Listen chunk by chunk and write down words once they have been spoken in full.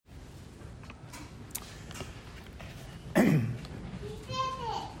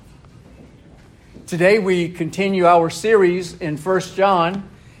Today we continue our series in 1 John,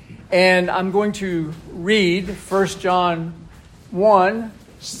 and I'm going to read 1 John 1,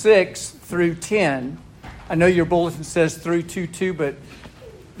 6 through 10. I know your bulletin says through 2:2, but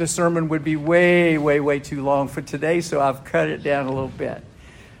the sermon would be way too long for today, so I've cut it down a little bit.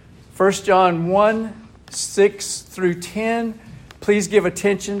 1 John 1, 6 through 10. Please give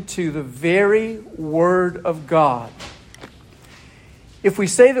attention to the very Word of God. If we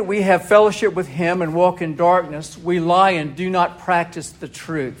say that we have fellowship with Him and walk in darkness, we lie and do not practice the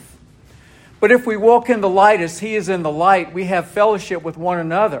truth. But if we walk in the light as He is in the light, we have fellowship with one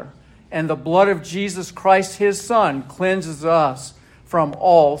another, and the blood of Jesus Christ, His Son, cleanses us from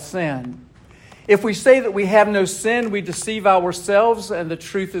all sin. If we say that we have no sin, we deceive ourselves, and the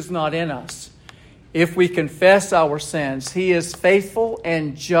truth is not in us. If we confess our sins, He is faithful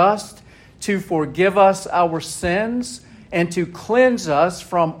and just to forgive us our sins and to cleanse us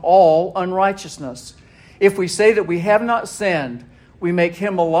from all unrighteousness. If we say that we have not sinned, we make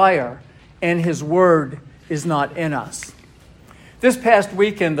Him a liar, and His word is not in us. This past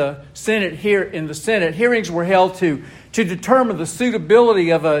week in the Senate, hearings were held to determine the suitability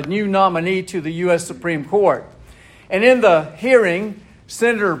of a new nominee to the U.S. Supreme Court. And in the hearing,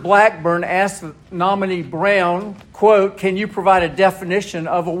 Senator Blackburn asked nominee Brown, quote, "Can you provide a definition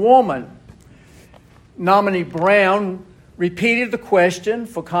of a woman?" Nominee Brown repeated the question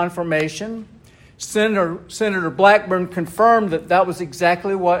for confirmation. Senator Blackburn confirmed that that was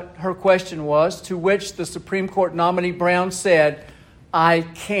exactly what her question was, to which the Supreme Court nominee Brown said, "I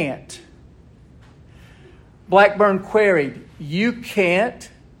can't." Blackburn queried, "You can't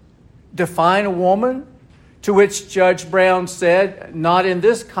define a woman?" To which Judge Brown said, "Not in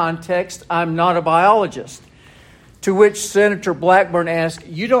this context, I'm not a biologist." To which Senator Blackburn asked,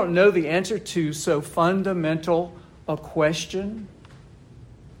 "You don't know the answer to so fundamental a question?"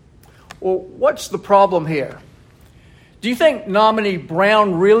 Well, what's the problem here? Do you think nominee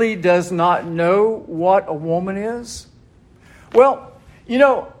Brown really does not know what a woman is? Well,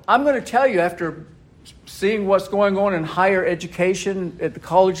 I'm going to tell you, after seeing what's going on in higher education at the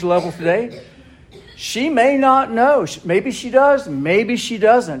college level today, she may not know. Maybe she does, maybe she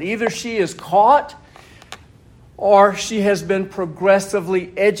doesn't. Either she is caught or she has been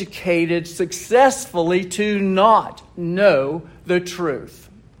progressively educated successfully to not know the truth.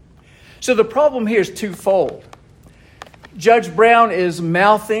 So the problem here is twofold. Judge Brown is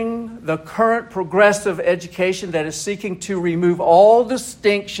mouthing the current progressive education that is seeking to remove all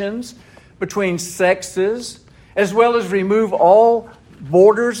distinctions between sexes, as well as remove all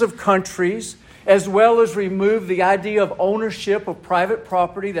borders of countries, as well as remove the idea of ownership of private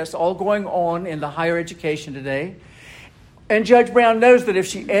property. That's all going on in the higher education today. And Judge Brown knows that if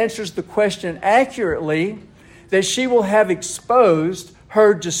she answers the question accurately, that she will have exposed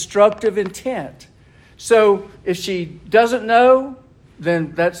her destructive intent. So if she doesn't know,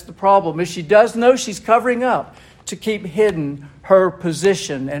 then that's the problem. If she does know, she's covering up to keep hidden her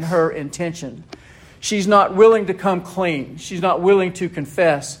position and her intention. She's not willing to come clean. She's not willing to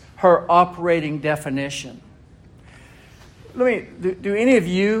confess her operating definition. Do any of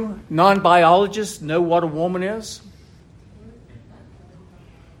you non-biologists know what a woman is?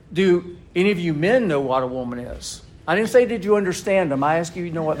 Do any of you men know what a woman is? I didn't say did you understand them. I asked you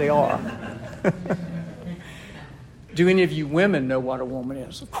know what they are. Do any of you women know what a woman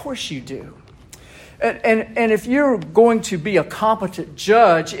is? Of course you do. And if you're going to be a competent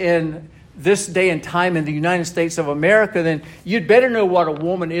judge in this day and time in the United States of America, then you'd better know what a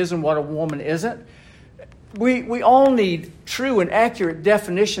woman is and what a woman isn't. We all need true and accurate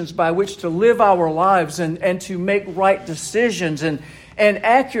definitions by which to live our lives and to make right decisions. And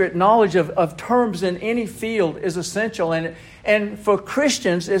accurate knowledge of terms in any field is essential. And for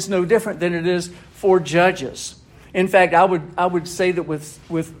Christians, it's no different than it is for judges. In fact, I would say that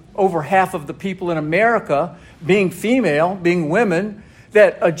with over half of the people in America being female, being women,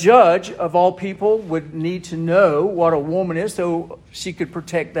 that a judge of all people would need to know what a woman is so she could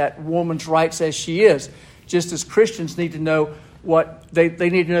protect that woman's rights as she is. Just as Christians need to know what they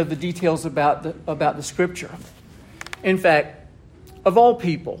need to know the details about the Scripture. In fact, of all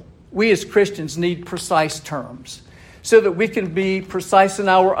people, we as Christians need precise terms so that we can be precise in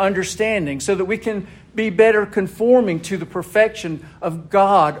our understanding, so that we can be better conforming to the perfection of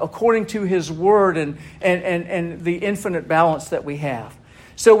God according to His Word and the infinite balance that we have.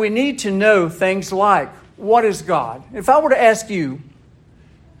 So we need to know things like, what is God? If I were to ask you,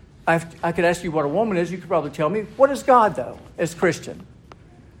 I could ask you what a woman is, you could probably tell me, what is God, though, as Christian?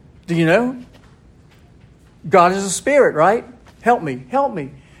 Do you know? God is a spirit, right? Help me.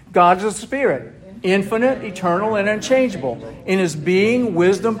 God is a spirit. infinite, eternal, and unchangeable in His being,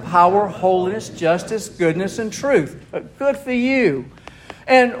 wisdom, power, holiness, justice, goodness, and truth. Good for you.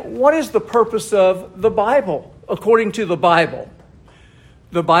 And what is the purpose of the Bible, according to the Bible?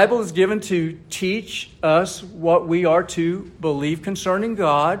 The Bible is given to teach us what we are to believe concerning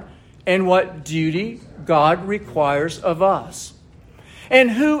God and what duty God requires of us.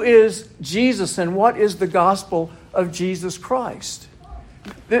 And who is Jesus and what is the gospel of Jesus Christ?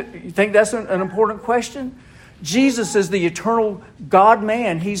 You think that's an important question? Jesus is the eternal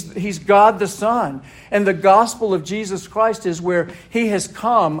God-man. He's God the Son. And the gospel of Jesus Christ is where He has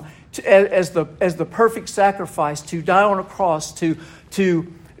come as the perfect sacrifice, to die on a cross,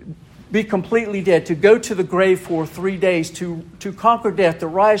 to be completely dead, to go to the grave for 3 days, to conquer death, to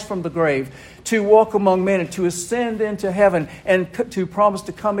rise from the grave, to walk among men, and to ascend into heaven, and to promise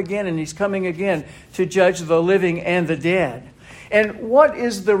to come again, and He's coming again to judge the living and the dead. And what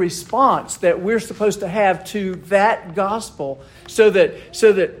is the response that we're supposed to have to that gospel so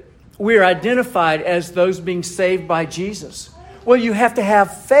that we're identified as those being saved by Jesus? Well, you have to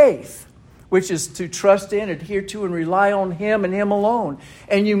have faith, which is to trust in, adhere to, and rely on Him and Him alone.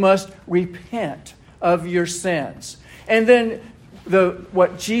 And you must repent of your sins. And then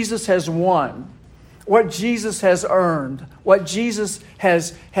what Jesus has won, what Jesus has earned, what Jesus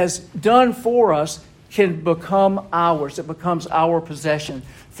has done for us can become ours. It becomes our possession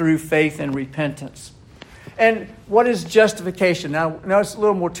through faith and repentance. And what is justification? Now it's a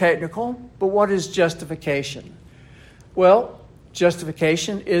little more technical, but what is justification? Well,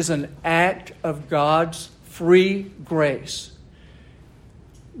 justification is an act of God's free grace,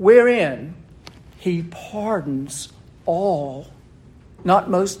 wherein He pardons all, not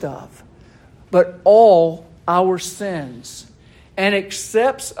most of, but all our sins, and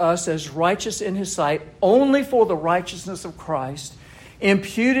accepts us as righteous in His sight only for the righteousness of Christ,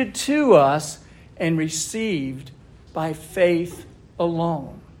 imputed to us and received by faith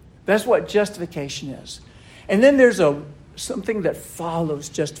alone. That's what justification is. And then there's something that follows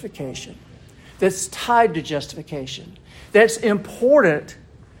justification, that's tied to justification, that's important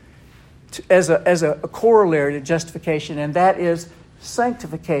as a corollary to justification, and that is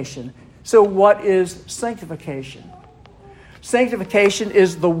sanctification. So what is sanctification? Sanctification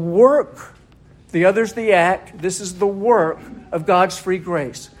is the work, the other's the act, this is the work of God's free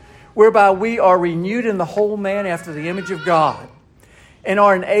grace, whereby we are renewed in the whole man after the image of God, and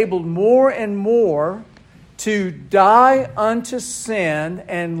are enabled more and more to die unto sin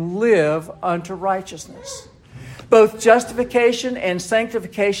and live unto righteousness. Both justification and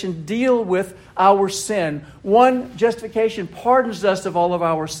sanctification deal with our sin. One, justification pardons us of all of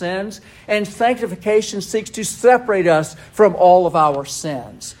our sins, and sanctification seeks to separate us from all of our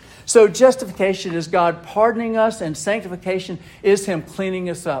sins. So justification is God pardoning us, and sanctification is Him cleaning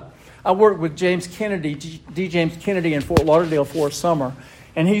us up. I worked with James Kennedy, D. James Kennedy in Fort Lauderdale for a summer.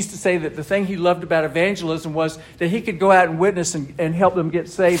 And he used to say that the thing he loved about evangelism was that he could go out and witness and help them get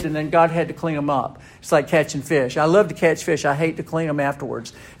saved, and then God had to clean them up. It's like catching fish. I love to catch fish. I hate to clean them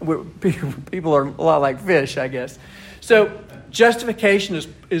afterwards. People are a lot like fish, I guess. So justification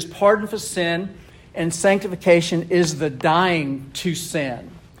is pardon for sin, and sanctification is the dying to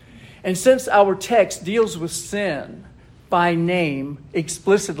sin. And since our text deals with sin by name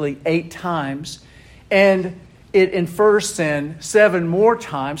explicitly 8 times, and it infers sin 7 more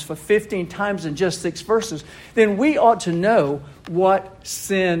times for 15 times in just 6 verses, then we ought to know what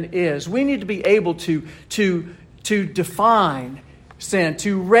sin is. We need to be able to define sin,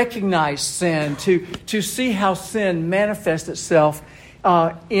 to recognize sin, to see how sin manifests itself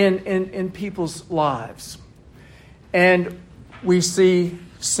in people's lives. And we see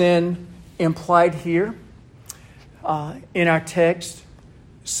sin implied here in our text.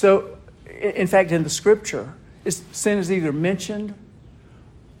 So, in fact, in the Scripture, sin is either mentioned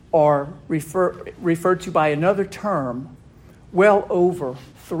or referred to by another term well over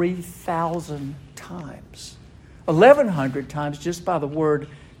 3,000 times. 1,100 times just by the word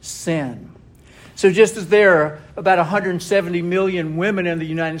sin. So just as there are about 170 million women in the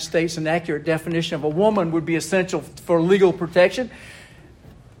United States, an accurate definition of a woman would be essential for legal protection,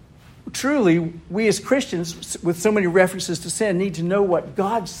 truly, we as Christians, with so many references to sin, need to know what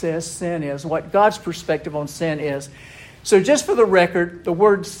God says sin is, what God's perspective on sin is. So just for the record, the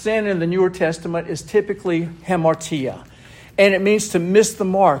word sin in the Newer Testament is typically hamartia. And it means to miss the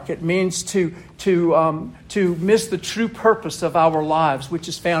mark. It means to miss the true purpose of our lives, which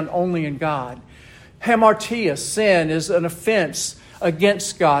is found only in God. Hamartia, sin, is an offense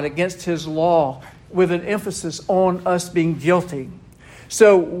against God, against His law, with an emphasis on us being guilty.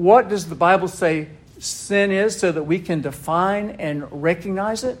 So what does the Bible say sin is so that we can define and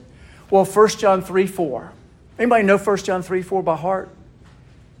recognize it? Well, 1 John 3:4. Anybody know 1 John 3:4 by heart?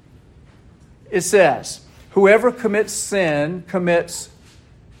 It says, whoever commits sin commits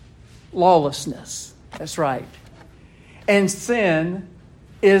lawlessness. That's right. And sin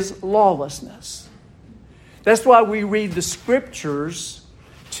is lawlessness. That's why we read the scriptures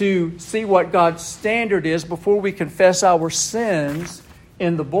to see what God's standard is before we confess our sins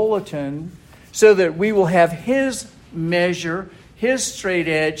in the bulletin, so that we will have His measure, His straight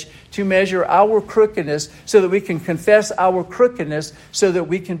edge to measure our crookedness, so that we can confess our crookedness so that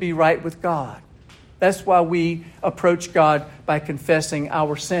we can be right with God. That's why we approach God by confessing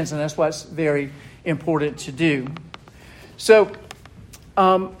our sins, and that's why it's very important to do. So,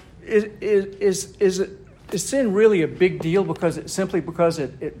 is sin really a big deal because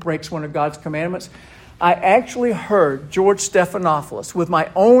it breaks one of God's commandments? I actually heard George Stephanopoulos with my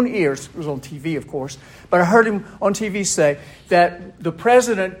own ears. It was on TV, of course, but I heard him on TV say that the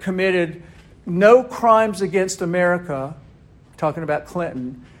president committed no crimes against America, talking about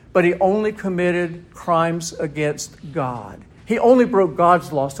Clinton, but he only committed crimes against God. He only broke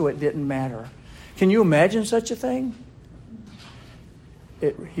God's law, so it didn't matter. Can you imagine such a thing?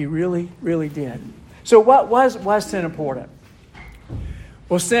 He really, really did. So why is sin important?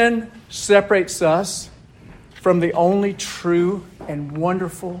 Well, sin separates us from the only true and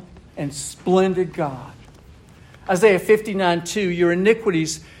wonderful and splendid God. Isaiah 59:2, your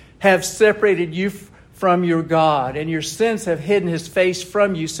iniquities have separated you from your God, and your sins have hidden His face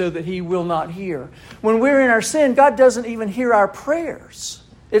from you so that He will not hear. When we're in our sin, God doesn't even hear our prayers.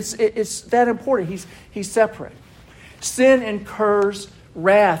 It's that important. He's separate. Sin incurs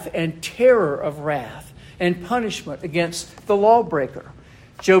wrath and terror of wrath and punishment against the lawbreaker.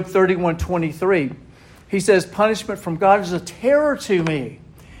 Job 31:23, he says, punishment from God is a terror to me,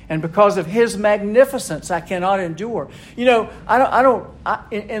 and because of His magnificence, I cannot endure. You know,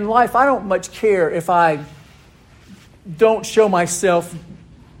 in life, I don't much care if I don't show myself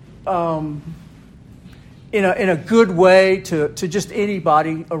in a good way to just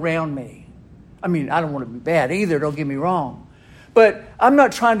anybody around me. I mean, I don't want to be bad either, don't get me wrong. But I'm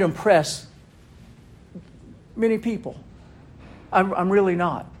not trying to impress many people. I'm really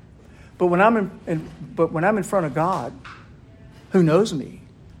not. But when I'm in front of God, who knows me,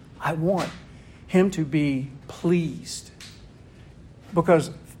 I want Him to be pleased,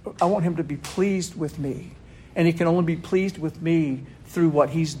 because I want Him to be pleased with me, and He can only be pleased with me through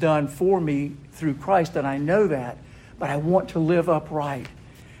what He's done for me through Christ, and I know that. But I want to live upright,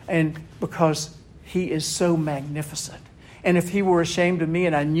 and because He is so magnificent. And if He were ashamed of me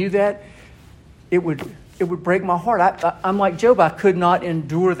and I knew that, it would break my heart. I'm like Job. I could not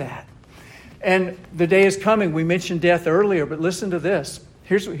endure that. And the day is coming. We mentioned death earlier, but listen to this.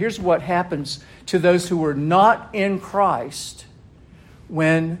 Here's what happens to those who are not in Christ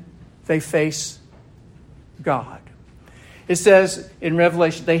when they face God. It says in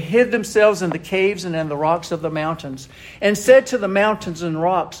Revelation, they hid themselves in the caves and in the rocks of the mountains, and said to the mountains and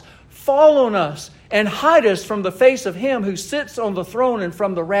rocks, fall on us and hide us from the face of Him who sits on the throne and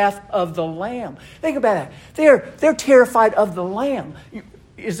from the wrath of the Lamb. Think about that. They're terrified of the Lamb.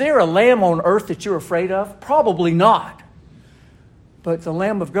 Is there a lamb on earth that you're afraid of? Probably not. But the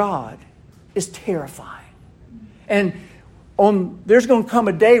Lamb of God is terrifying. And there's going to come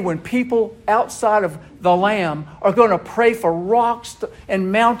a day when people outside of the Lamb are going to pray for rocks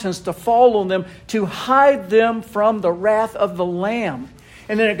and mountains to fall on them to hide them from the wrath of the Lamb.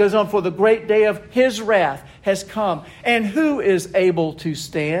 And then it goes on, for the great day of His wrath has come. And who is able to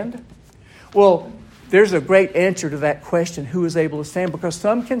stand? Well, there's a great answer to that question, who is able to stand, because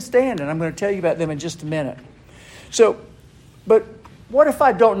some can stand, and I'm going to tell you about them in just a minute. So, but what if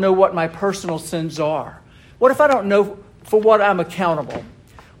I don't know what my personal sins are? What if I don't know for what I'm accountable?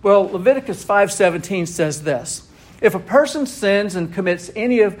 Well, Leviticus 5:17 says this: if a person sins and commits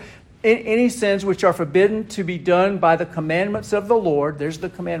any sins which are forbidden to be done by the commandments of the Lord, there's the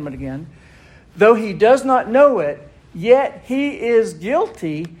commandment again, though he does not know it, yet he is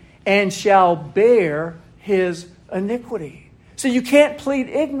guilty and shall bear his iniquity. So you can't plead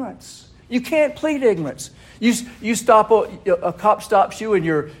ignorance. You can't plead ignorance. You stop, a cop stops you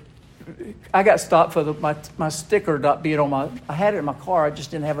and I got stopped for my sticker not being on I had it in my car, I just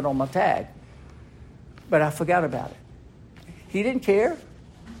didn't have it on my tag. But I forgot about it. He didn't care.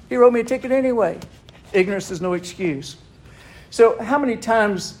 He wrote me a ticket anyway. Ignorance is no excuse. So how many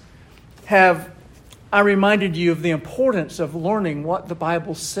times have I reminded you of the importance of learning what the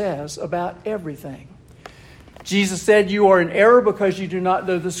Bible says about everything? Jesus said, you are in error because you do not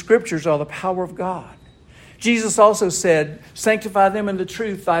know the Scriptures or the power of God. Jesus also said, sanctify them in the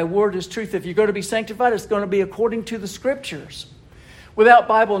truth. Thy word is truth. If you're going to be sanctified, it's going to be according to the Scriptures. Without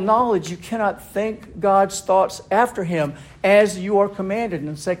Bible knowledge, you cannot think God's thoughts after him as you are commanded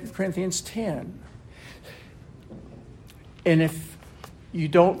in 2 Corinthians 10. And if you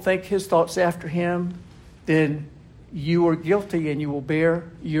don't think his thoughts after him, then you are guilty and you will bear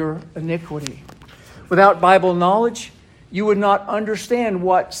your iniquity. Without Bible knowledge, you would not understand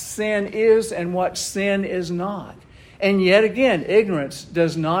what sin is and what sin is not. And yet again, ignorance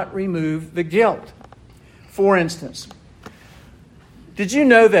does not remove the guilt. For instance, did you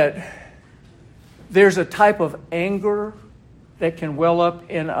know that there's a type of anger that can well up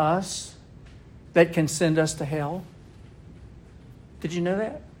in us that can send us to hell? Did you know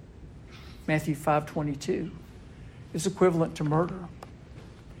that? Matthew 5:22 is equivalent to murder.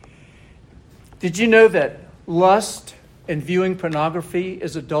 Did you know that lust and viewing pornography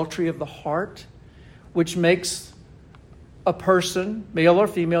is adultery of the heart, which makes a person, male or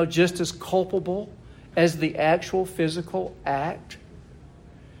female, just as culpable as the actual physical act?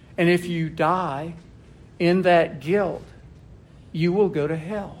 And if you die in that guilt, you will go to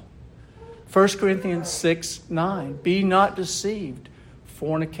hell. 1 Corinthians 6:9, be not deceived.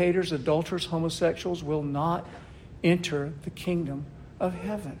 Fornicators, adulterers, homosexuals will not enter the kingdom of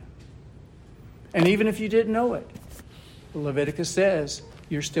heaven. And even if you didn't know it, Leviticus says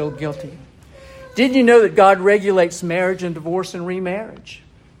you're still guilty. Did you know that God regulates marriage and divorce and remarriage?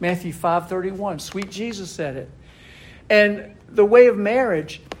 Matthew 5:31, sweet Jesus said it. And the way of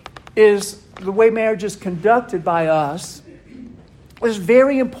marriage is, the way marriage is conducted by us is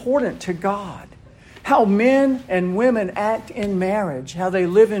very important to God. How men and women act in marriage, how they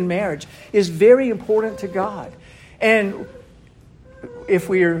live in marriage, is very important to God. And if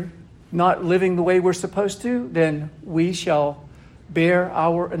we are not living the way we're supposed to, then we shall bear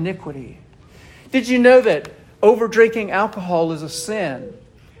our iniquity. Did you know that over-drinking alcohol is a sin?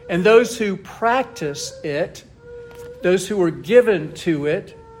 And those who practice it, those who are given to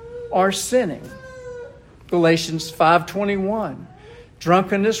it, are sinning. Galatians 5:21.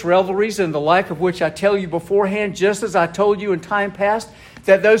 Drunkenness, revelries, and the like of which I tell you beforehand, just as I told you in time past,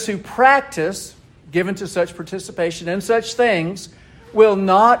 that those who practice, given to such participation in such things, will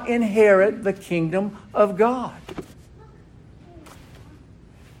not inherit the kingdom of God.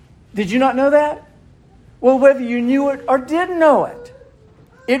 Did you not know that? Well, whether you knew it or didn't know it,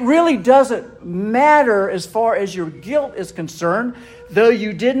 it really doesn't matter as far as your guilt is concerned. Though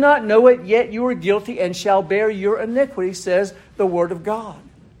you did not know it, yet you are guilty and shall bear your iniquity, says the Word of God.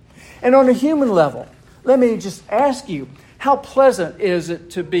 And on a human level, let me just ask you, how pleasant is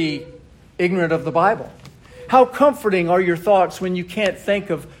it to be ignorant of the Bible? How comforting are your thoughts when you can't think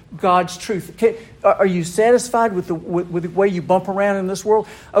of God's truth? Are you satisfied with the way you bump around in this world?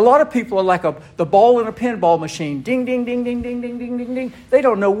 A lot of people are like the ball in a pinball machine. Ding, ding, ding, ding, ding, ding, ding, ding, ding. They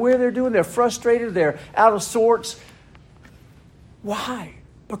don't know where they're doing. They're frustrated. They're out of sorts. Why?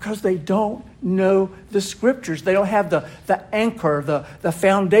 Because they don't know the Scriptures. They don't have the anchor, the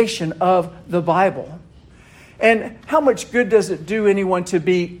foundation of the Bible. And how much good does it do anyone to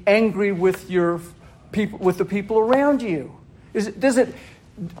be angry with your people, with the people around you? Does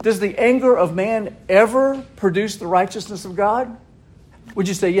the anger of man ever produce the righteousness of God? Would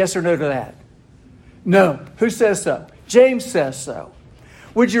you say yes or no to that? No. Who says so? James says so.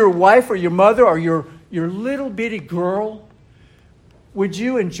 Would your wife or your mother or your little bitty girl, would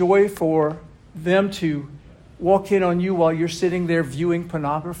you enjoy for them to walk in on you while you're sitting there viewing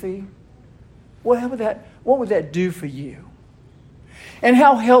pornography? What would that do for you? And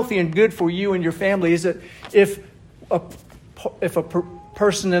how healthy and good for you and your family is it if a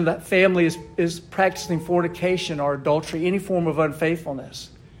person in that family is practicing fornication or adultery, any form of unfaithfulness?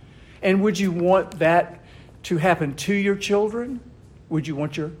 And would you want that to happen to your children? Would you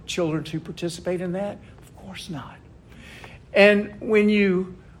want your children to participate in that? Of course not. And when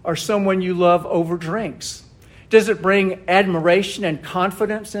you or someone you love overdrinks, does it bring admiration and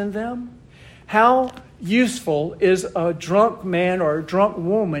confidence in them? How useful is a drunk man or a drunk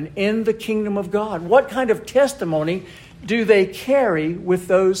woman in the kingdom of God? What kind of testimony do they carry with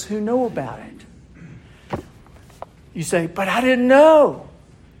those who know about it? You say, but I didn't know.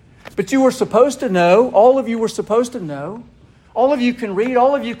 But you were supposed to know. All of you were supposed to know. All of you can read.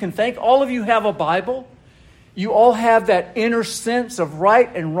 All of you can think. All of you have a Bible. You all have that inner sense of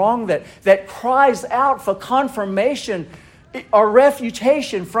right and wrong that cries out for confirmation or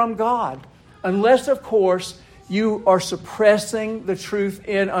refutation from God. Unless, of course, you are suppressing the truth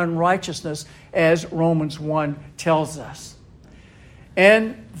in unrighteousness, as Romans 1 tells us.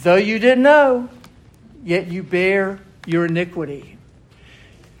 And though you didn't know, yet you bear your iniquity.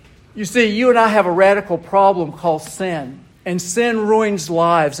 You see, you and I have a radical problem called sin. And sin ruins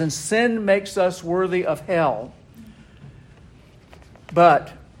lives, and sin makes us worthy of hell.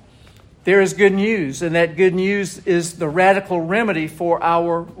 But there is good news, and that good news is the radical remedy for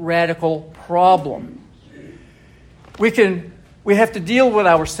our radical problem. We have to deal with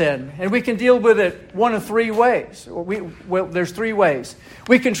our sin, and we can deal with it one of three ways. There's three ways.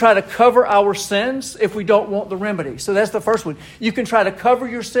 We can try to cover our sins if we don't want the remedy. So that's the first one. You can try to cover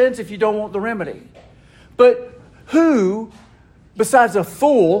your sins if you don't want the remedy. But who, besides a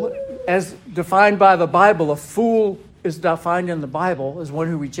fool, as defined by the Bible, a fool is defined in the Bible as one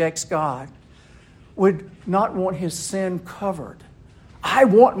who rejects God, would not want his sin covered? I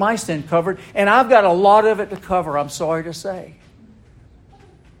want my sin covered, and I've got a lot of it to cover, I'm sorry to say.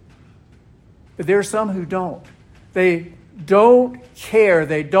 But there are some who don't. They don't care.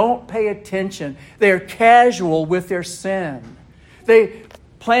 They don't pay attention. They're casual with their sin. They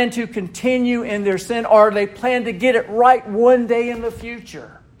plan to continue in their sin, or they plan to get it right one day in the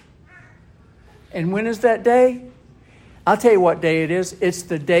future. And when is that day? I'll tell you what day it is. It's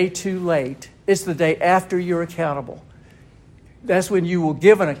the day too late. It's the day after you're accountable. That's when you will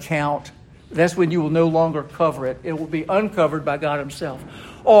give an account. That's when you will no longer cover it. It will be uncovered by God Himself.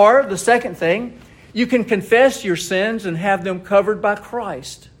 Or the second thing, you can confess your sins and have them covered by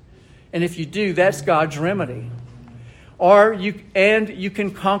Christ. And if you do, that's God's remedy. Or you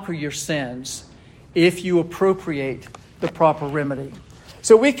can conquer your sins if you appropriate the proper remedy.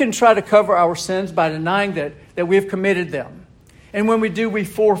 So we can try to cover our sins by denying that we've committed them. And when we do, we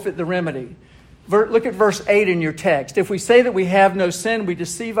forfeit the remedy. Look at verse 8 in your text. If we say that we have no sin, we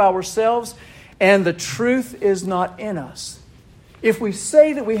deceive ourselves, and the truth is not in us. If we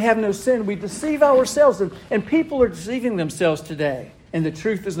say that we have no sin, we deceive ourselves. And people are deceiving themselves today, and the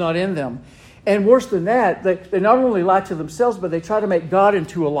truth is not in them. And worse than that, they not only lie to themselves, but they try to make God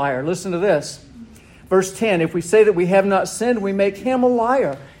into a liar. Listen to this. Verse 10, if we say that we have not sinned, we make Him a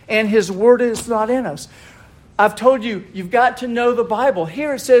liar, and His word is not in us. I've told you, you've got to know the Bible.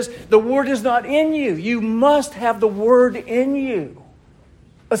 Here it says, the word is not in you. You must have the word in you.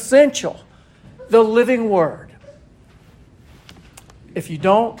 Essential. The living word. If you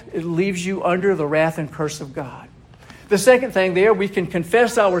don't, it leaves you under the wrath and curse of God. The second thing there, we can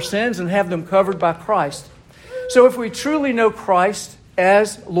confess our sins and have them covered by Christ. So if we truly know Christ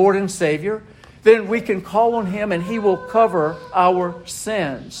as Lord and Savior, then we can call on Him and He will cover our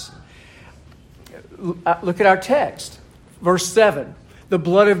sins. Look at our text. Verse 7. The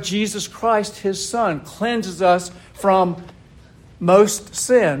blood of Jesus Christ, His Son, cleanses us from most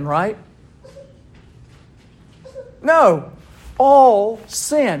sin, right? No. All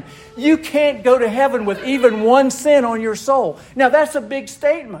sin. You can't go to heaven with even one sin on your soul. Now that's a big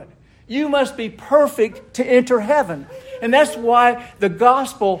statement. You must be perfect to enter heaven. And that's why the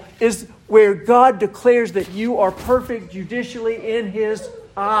gospel is where God declares that you are perfect judicially in His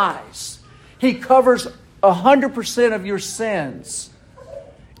eyes. He covers 100% of your sins.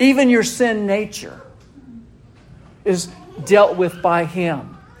 Even your sin nature is dealt with by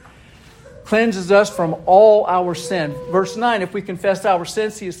Him. Cleanses us from all our sin. Verse 9, if we confess our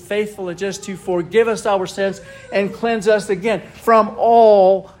sins, He is faithful and just to forgive us our sins and cleanse us again from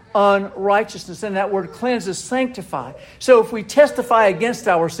all unrighteousness. And that word cleanse is sanctify. So if we testify against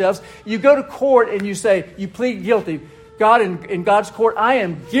ourselves, you go to court and you say, you plead guilty. God, in God's court, I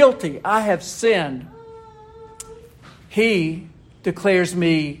am guilty. I have sinned. He declares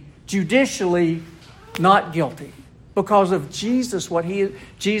me judicially not guilty. Because of Jesus,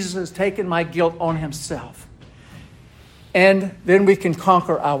 Jesus has taken my guilt on Himself. And then we can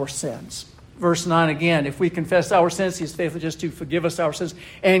conquer our sins. Verse 9 again, if we confess our sins, He is faithful just to forgive us our sins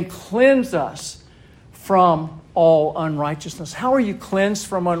and cleanse us from all unrighteousness. How are you cleansed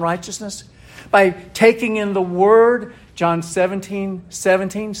from unrighteousness? By taking in the Word, John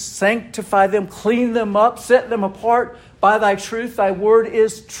 17:17, sanctify them, clean them up, set them apart by Thy truth. Thy Word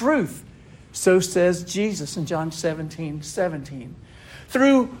is truth. So says Jesus in John 17:17.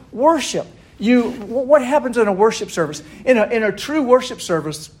 Through worship, what happens in a worship service? In a true worship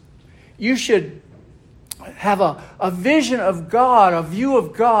service, you should have a vision of God, a view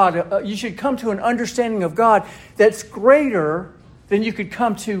of God. You should come to an understanding of God that's greater than you could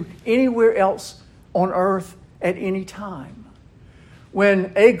come to anywhere else on earth at any time.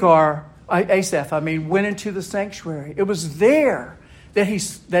 When Asaph went into the sanctuary, it was there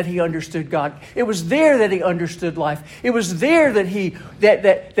that he understood God. It was there that he understood life. It was there that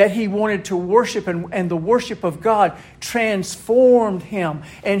he wanted to worship, and the worship of God transformed him.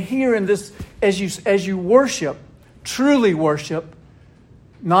 And here in this, as you worship, truly worship,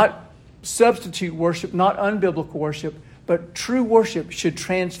 not substitute worship, not unbiblical worship, but true worship should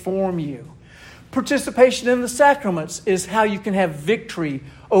transform you. Participation in the sacraments is how you can have victory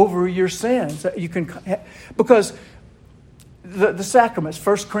over your sins. Because the sacraments.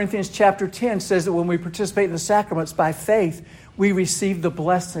 1 Corinthians chapter 10 says that when we participate in the sacraments by faith, we receive the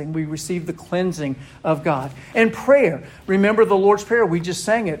blessing, we receive the cleansing of God. And prayer. Remember the Lord's Prayer, we just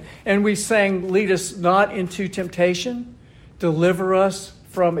sang it. And we sang, lead us not into temptation, deliver us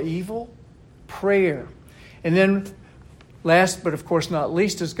from evil. Prayer. And then last, but of course not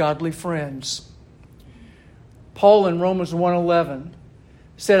least, is godly friends. Paul in Romans 1:11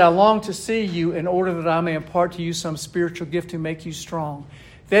 said, I long to see you in order that I may impart to you some spiritual gift to make you strong.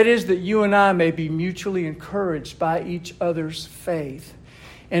 That is, that you and I may be mutually encouraged by each other's faith.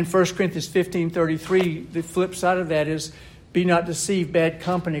 And 1 Corinthians 15:33, the flip side of that is, be not deceived, bad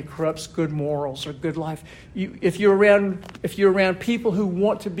company corrupts good morals or good life. If you're around people who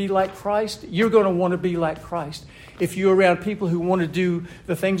want to be like Christ, you're going to want to be like Christ. If you're around people who want to do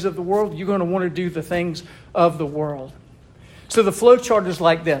the things of the world, you're going to want to do the things of the world. So the flow chart is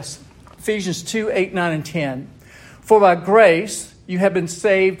like this. Ephesians 2:8, 9, and 10. For by grace you have been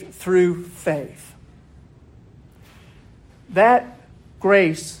saved through faith. That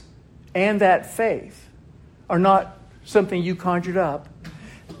grace and that faith are not something you conjured up.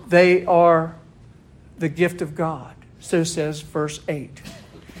 They are the gift of God. So says verse 8.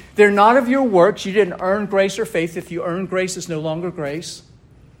 They're not of your works. You didn't earn grace or faith. If you earn grace, it's no longer grace.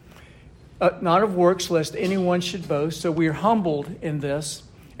 Not of works, lest anyone should boast. So we are humbled in this.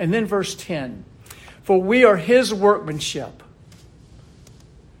 And then verse 10. For we are his workmanship,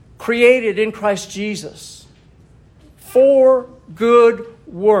 created in Christ Jesus, for good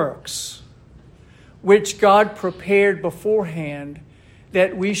works, which God prepared beforehand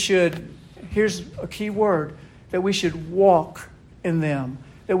that we should, here's a key word, that we should walk in them,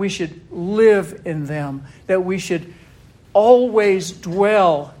 that we should live in them, that we should always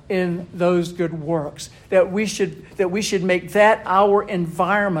dwell in those good works, that we should make that our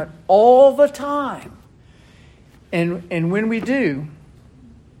environment all the time. And when we do,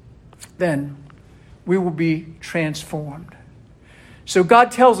 then we will be transformed. So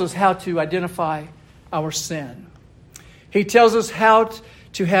God tells us how to identify our sin. He tells us how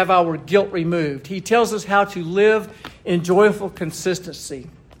to have our guilt removed. He tells us how to live in joyful consistency.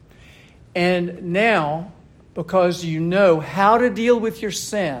 And now, because you know how to deal with your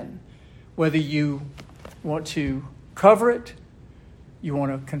sin, whether you want to cover it, you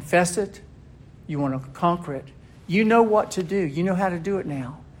want to confess it, you want to conquer it, you know what to do. You know how to do it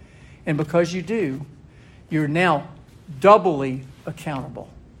now. And because you do, you're now doubly accountable.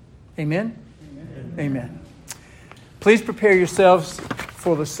 Amen? Amen. Amen. Please prepare yourselves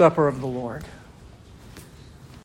for the supper of the Lord.